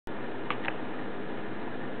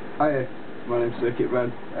Hiya, my name's Circuit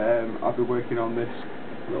Man. I've been working on this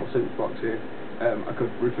little synth box here. I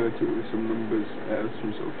could refer to it with some numbers,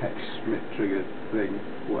 some sort of hex Schmitt trigger thing,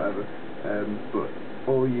 whatever. But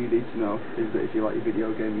all you need to know is that if you like your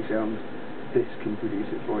video gaming sound, this can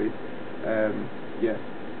produce it for you. Yeah,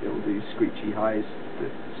 it'll do screechy highs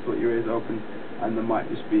that split your ears open, and there might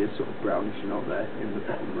just be a sort of brownish note there in the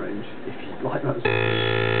bottom range if you'd like that.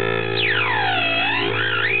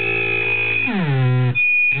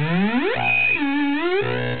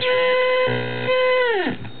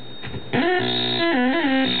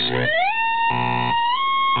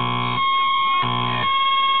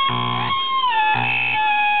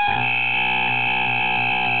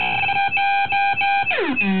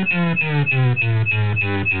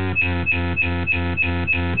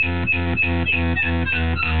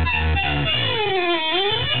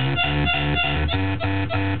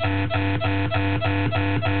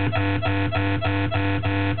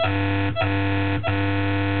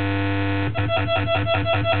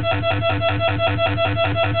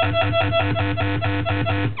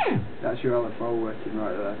 That's your LFO working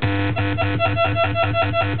right there.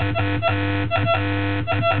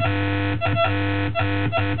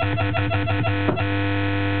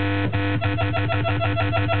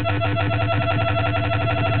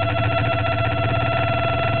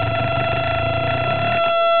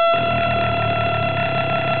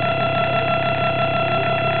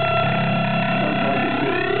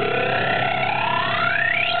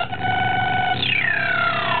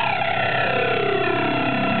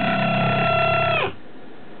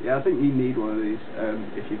 Yeah, I think you need one of these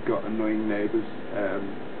if you've got annoying neighbours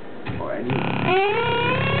or anyone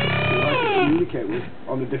you like to communicate with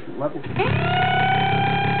on a different level. Good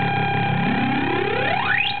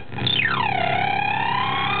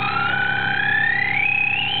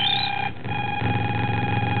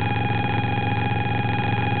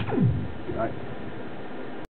night.